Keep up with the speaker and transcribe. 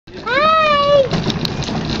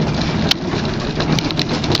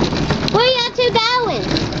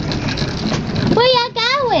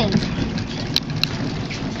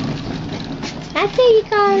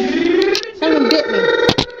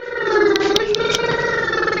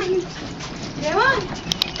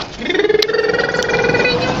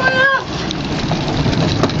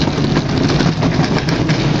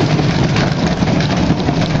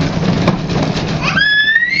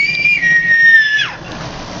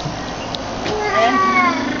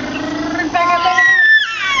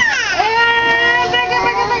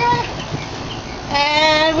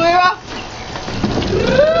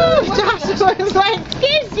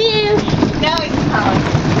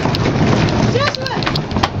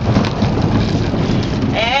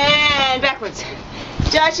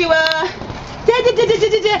Joshua.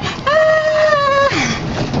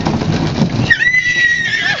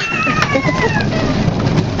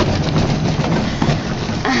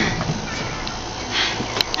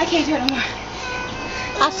 I can't do it no more.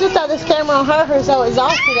 I should throw this camera on her so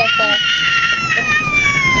exhausted up there.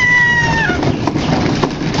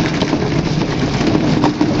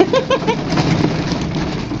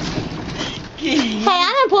 Hey,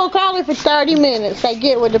 I done pulled Carlee for 30 minutes. They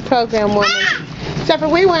get with the program woman. Except for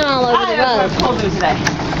we went all over the road. I pulled her today.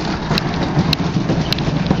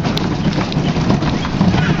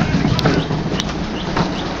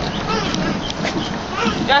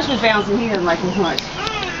 Joshua's bouncing. He doesn't like him so much.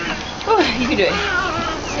 Oh, you can do it.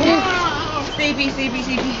 Sleepy.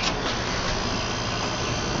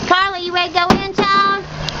 Carlee, you ready to go in, child?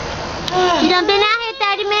 You done been out here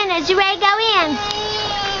 30 minutes. You ready to go in?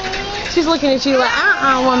 She's looking at you like,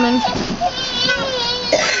 woman.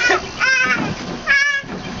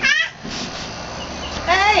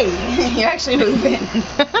 Hey, you're actually moving.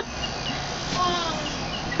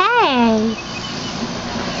 Hey.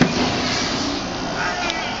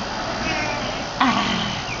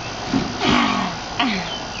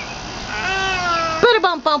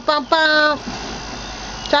 Bum.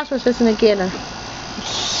 Joshua's just gonna get her.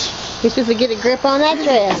 He's just gonna get a grip on that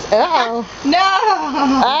dress. Uh-oh. No!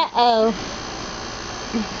 Uh-oh.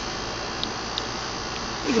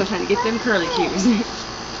 He's gonna try to get them curly cues.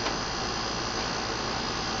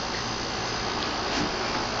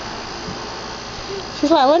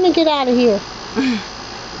 She's like, let me get out of here.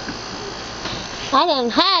 I done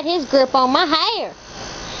had his grip on my hair.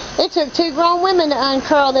 It took 2 grown women to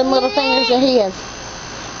uncurl them little fingers of his.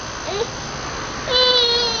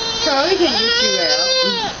 Carlee can get you out.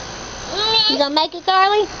 You gonna make it,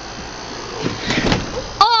 Carlee?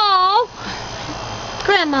 Oh!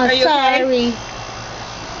 Grandma's sorry.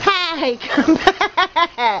 Okay? Hey, come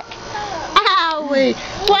back. Owie.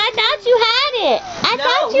 Well, I thought you had it. I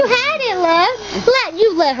thought you had it, love.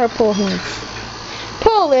 Let her pull him.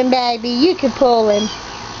 Pull him, baby. You can pull him.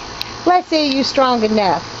 Let's see you strong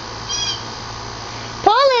enough.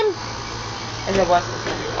 Pull him. And then what?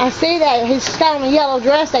 I see that he's got on a yellow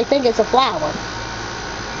dress. They think it's a flower.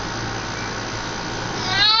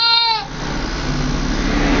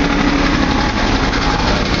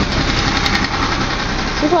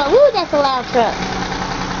 She's like, woo, that's a loud truck.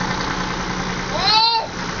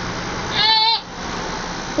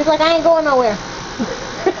 She's like, I ain't going nowhere.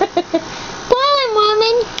 Pull him,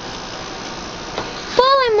 woman.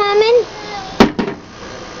 Pull him, woman.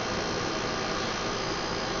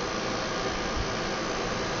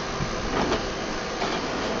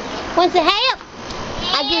 Want some help?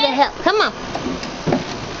 I'll give you help. Come on.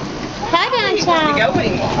 Hold on, child. Go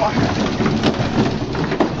anymore.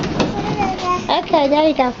 Okay, there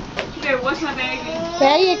you go. Here, what's my baby?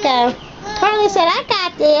 There you go. Carlee said, I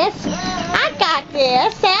got this. I got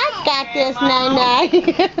this. Say, I got this, no.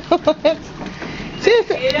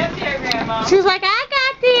 Get up there, Grandma. She was like, I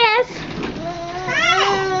got this.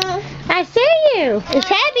 I see you. It's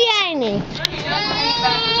heavy, ain't he?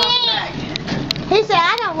 He said,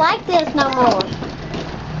 I don't like this no more.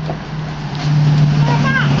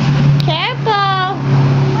 Careful.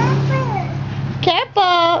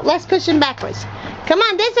 Careful. Let's push him backwards. Come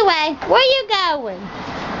on, this way. Where you going?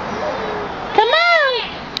 Come on.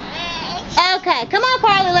 Okay, come on,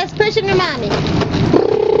 Carlee. Let's push him to mommy.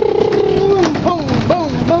 Boom, boom,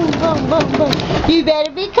 boom, boom, boom, boom. You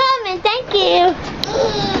better be coming. Thank you.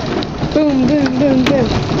 Boom, boom, boom, boom.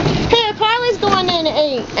 Here, Carlee's going in to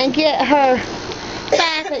eat and get her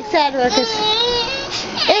bath, etc. because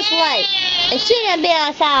it's late. And she gonna be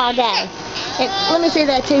outside all day. And let me see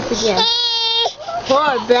that tooth again.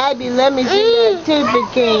 Poor baby, let me see that tooth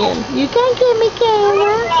again. You can't give me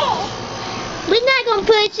camera. We're not gonna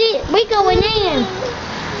push it. We're going in.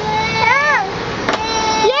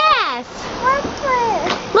 Yes.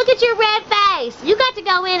 Look at your red face. You got to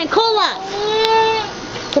go in and cool up.